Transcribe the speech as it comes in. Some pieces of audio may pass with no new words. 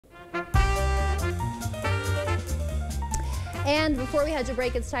And before we head to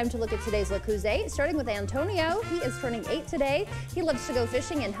break, it's time to look at today's Look Who's 8, starting with Antonio. He is turning 8 today. He loves to go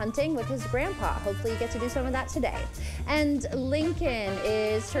fishing and hunting with his grandpa. Hopefully you get to do some of that today. And Lincoln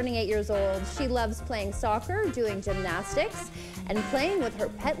is turning 8 years old. She loves playing soccer, doing gymnastics, and playing with her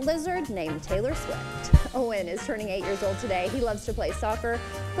pet lizard named Taylor Swift. Owen is turning 8 years old today. He loves to play soccer,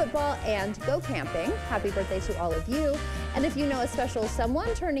 football, and go camping. Happy birthday to all of you. And if you know a special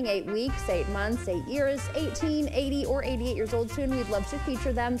someone turning 8 weeks, 8 months, 8 years, 18, 80, or 88 years old soon, we'd love to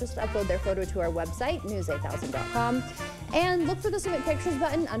feature them. Just upload their photo to our website, news8000.com, and look for the Submit Pictures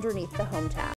button underneath the Home tab.